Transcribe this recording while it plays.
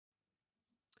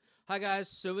Hi guys,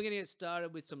 so we're going to get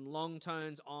started with some long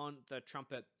tones on the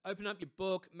trumpet. Open up your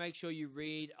book, make sure you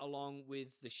read along with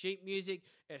the sheet music.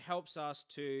 It helps us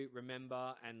to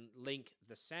remember and link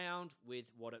the sound with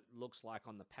what it looks like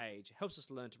on the page. It helps us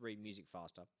learn to read music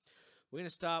faster. We're going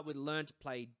to start with learn to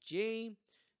play G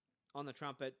on the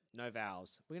trumpet, no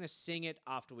vowels. We're going to sing it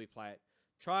after we play it.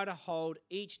 Try to hold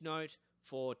each note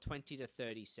for 20 to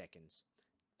 30 seconds.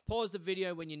 Pause the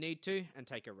video when you need to and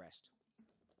take a rest.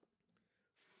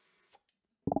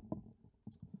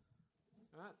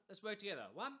 All right, let's work together.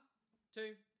 1,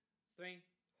 2, 3.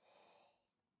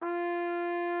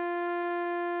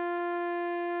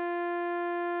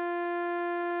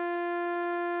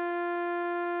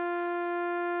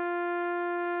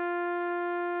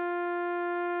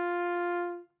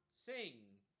 Sing.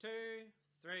 2,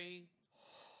 3.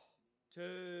 2.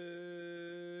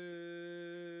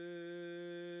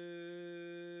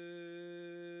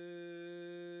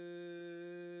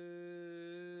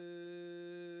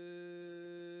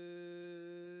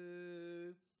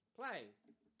 Play.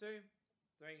 2,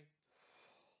 3.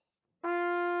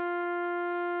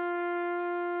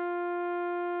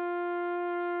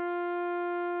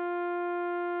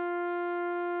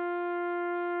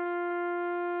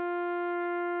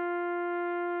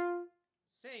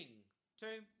 Sing. 2,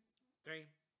 3.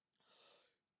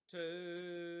 2.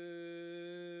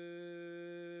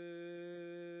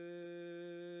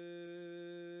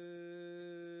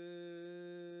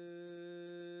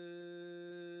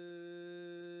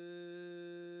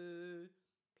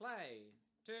 Play.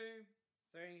 2,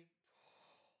 3.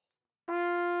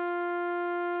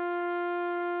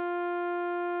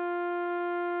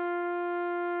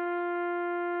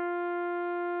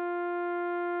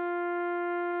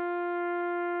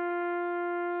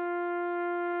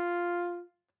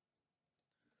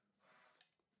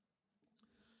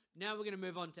 Now we're going to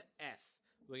move on to F.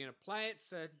 We're going to play it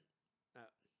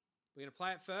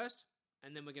first,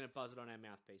 and then we're going to buzz it on our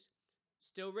mouthpiece.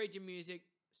 Still read your music,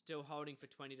 still holding for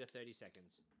 20 to 30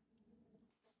 seconds.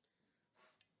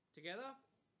 Together.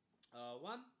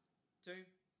 1, 2,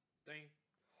 3.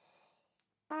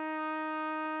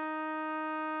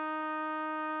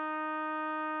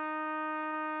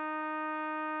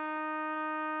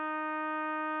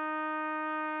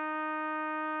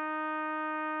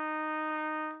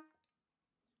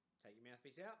 Take your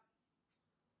mouthpiece out.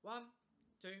 1,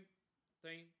 2,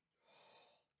 3.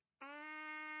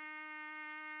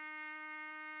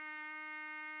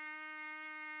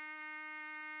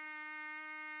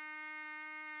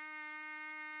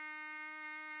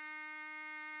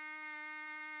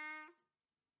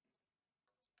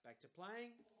 Back to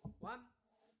playing. 1,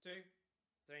 2,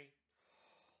 3.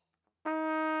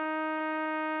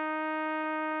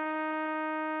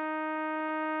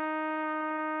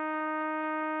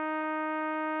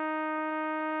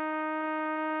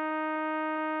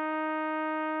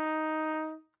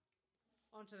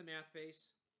 Onto the mouthpiece.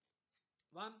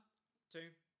 1, 2,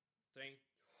 3.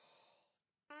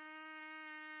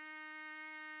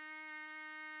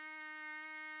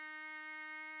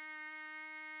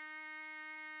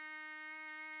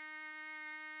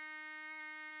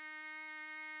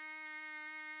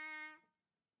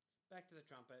 Back to the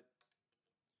trumpet.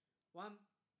 1,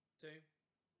 2,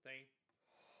 3.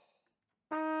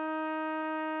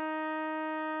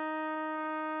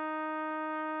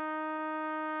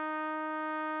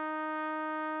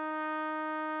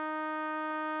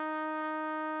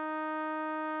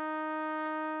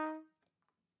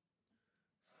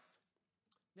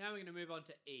 Now we're going to move on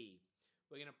to E.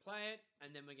 We're going to play it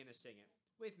and then we're going to sing it.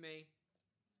 With me.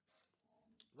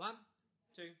 1,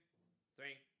 2,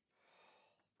 3.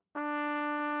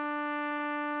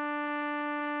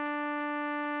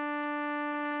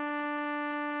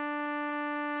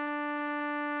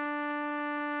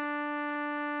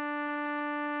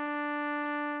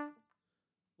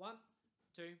 One,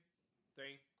 2,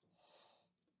 3.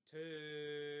 2.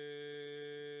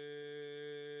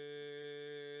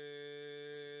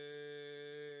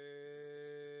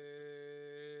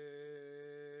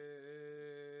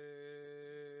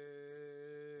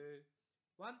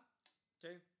 1,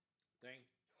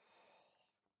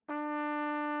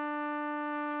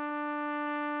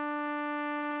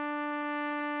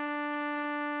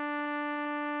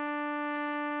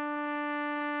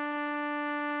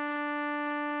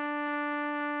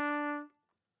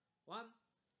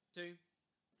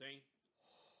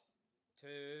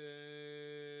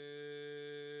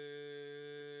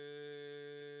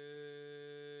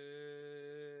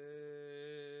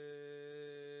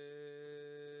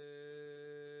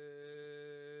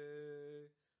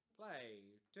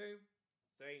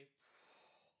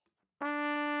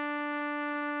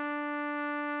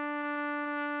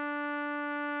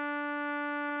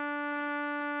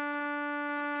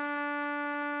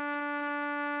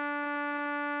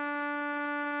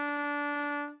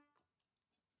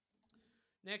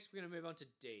 Next, we're going to move on to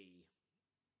D.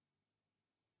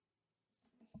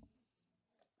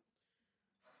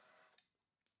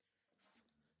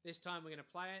 This time, we're going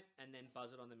to play it and then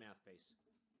buzz it on the mouthpiece.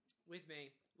 With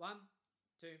me. 1,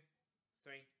 2,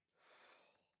 3.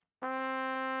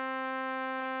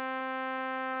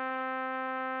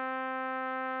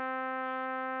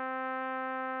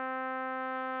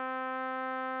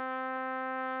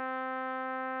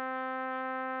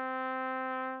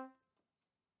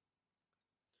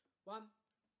 One,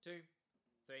 two,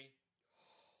 three.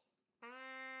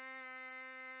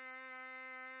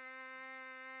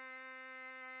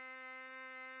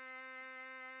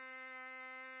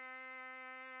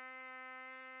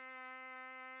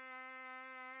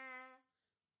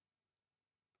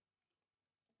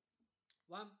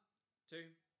 One, two,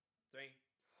 three.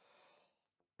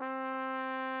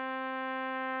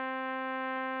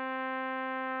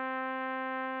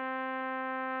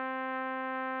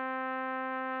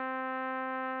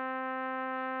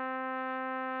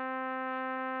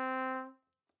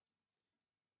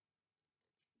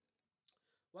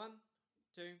 One,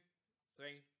 two,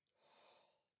 three.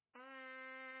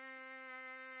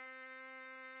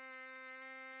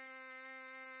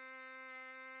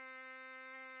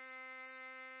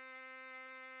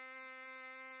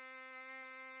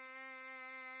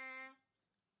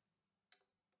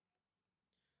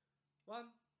 One,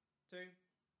 two,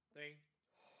 three.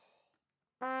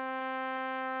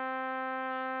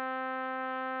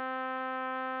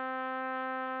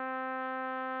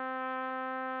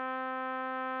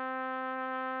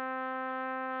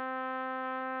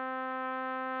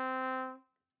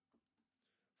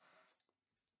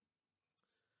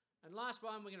 And last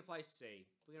one, we're going to play C.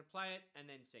 We're going to play it and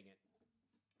then sing it.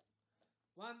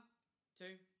 1, 2,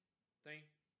 3.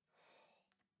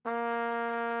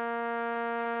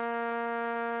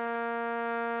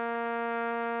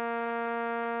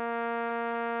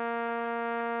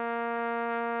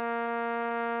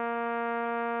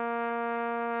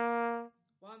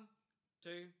 One,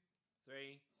 two,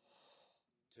 three,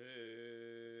 two.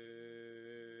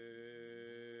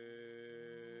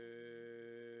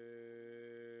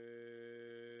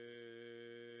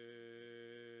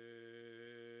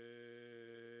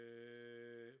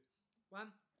 One,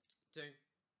 two,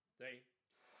 three.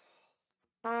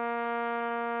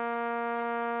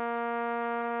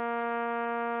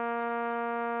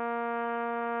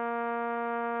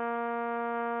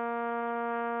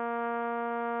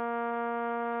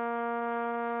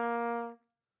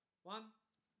 One,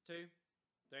 two,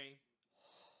 three,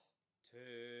 two.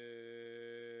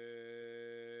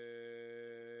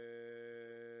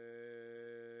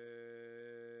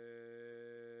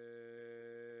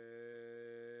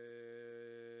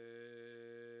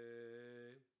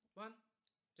 One,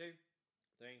 two,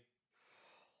 three.